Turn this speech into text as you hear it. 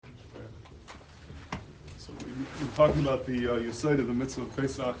We're talking about the Yesod of the mitzvah of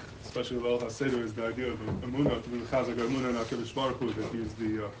Pesach, especially with Al HaSeder, is the idea of Emunah, to be Chazak Emunah and HaKadosh Baruch Hu, that he's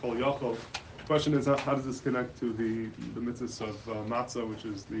the Kol Yachol. The question is, how does this connect to the mitzvahs of matzah, which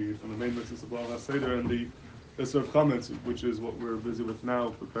is the main mitzvahs of Al HaSeder, and the Isser of Chametz, which is what we're busy with now,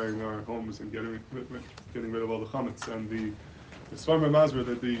 preparing our homes and getting rid of all the chametz. And the Svarma Masber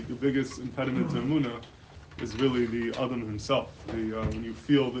that the biggest impediment to Emunah is really the Adam himself. When you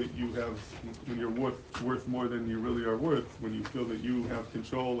feel that you have, when you're worth more than you really are worth, when you feel that you have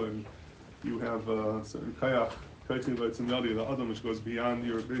control and you have a certain kayach, the Adam, which goes beyond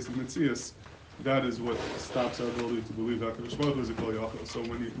your basic mitzias, that is what stops our ability to believe that HaKadosh Baruch Hu is a Kol Yachol. So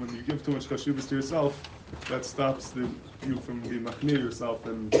when you give too much chashivas to yourself, that stops you from being machmir yourself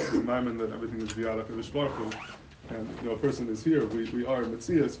and reminding that everything is beyond HaKadosh Baruch Hu. And a person is here. We are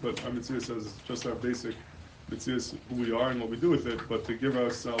mitzias, but our mitzias is just our basic mitzias, who we are and what we do with it. But to give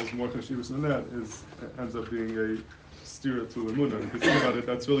ourselves more chashivas than that ends up being a steer to emunah. If you think about it,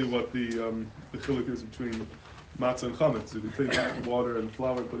 that's really what the chiluk is between matzah and chametz. If you take water and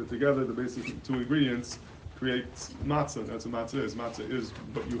flour and put it together, the basic two ingredients creates matzah. That's what matzah is. Matzah is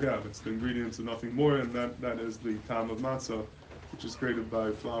what you have. It's the ingredients and nothing more, and that is the tam of matzah, which is created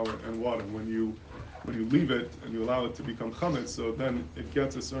by flour and water. When you leave it and you allow it to become chametz, so then it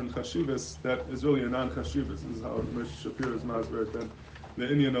gets a certain chashivas that is really a non-chashivas. This is how Moshe Shapiro is masber that the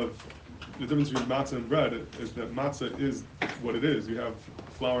Indian of the difference between matzah and bread is that matzah is what it is. You have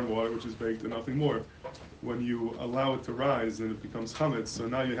flour and water, which is baked, and nothing more. When you allow it to rise and it becomes chametz, so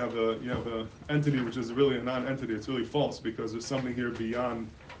now you have a entity which is really a non-entity. It's really false because there's something here beyond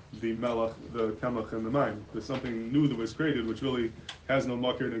the melach, the kamach, and the mayim. There's something new that was created which really has no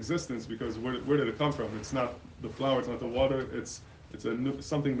makir in existence, because where did it come from? It's not the flour, it's not the water, it's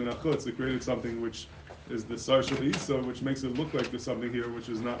something benachutz. It created something which is the sar shel isa, which makes it look like there's something here which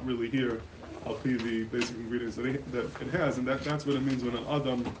is not really here, al pi the basic ingredients that it has, and that's what it means when an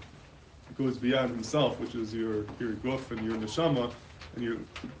adam goes beyond himself, which is your guf and your neshama, and you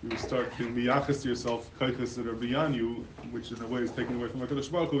start being miyachas to yourself, kaichas that are beyond you, which in a way is taken away from HaKadosh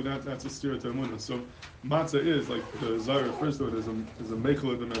Baruch Hu. That's a steer to emunah. So matzah is, like the Zohar refers to it, as a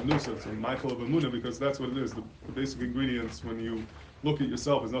meichel of the menusa. It's a meichel of emunah, because that's what it is. The basic ingredients, when you look at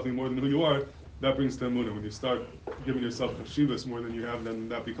yourself as nothing more than who you are, that brings to emunah. When you start giving yourself chashivas more than you have, then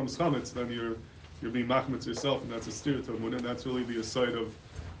that becomes chametz. Then you're being machmetz yourself, and that's a steer to emunah. And that's really the aside of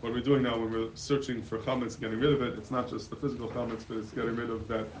what we're doing now when we're searching for chametz, getting rid of it. It's not just the physical chametz, but it's getting rid of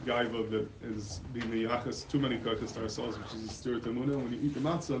that gaiva that is being miyachas, too many kaichas to ourselves, which is a steer to emunah. When you eat the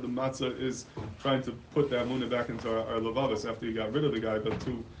matzah is trying to put that emunah back into our levavos after you got rid of the guy, but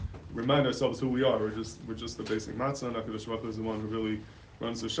to remind ourselves who we are. We're just the basic matzah, and HaKadosh Baruch Hu is the one who really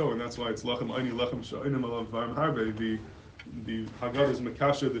runs the show, and that's why it's lachem aini lechem sha'onim alav varim harbe. The Haggadah is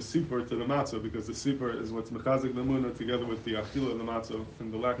Mekasher, the Sipur, to the Matzah, because the Sipur is what's Mechazik the Emunah, together with the Achila of the Matzah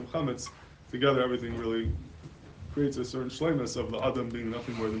and the lack of Chametz. Together, everything really creates a certain shleimus of the Adam being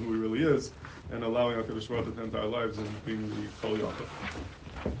nothing more than who he really is, and allowing HaKadosh Baruch Hu to enter our lives and being the Kol Yachol.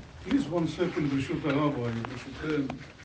 Please 1 second, B'shut Rabbi,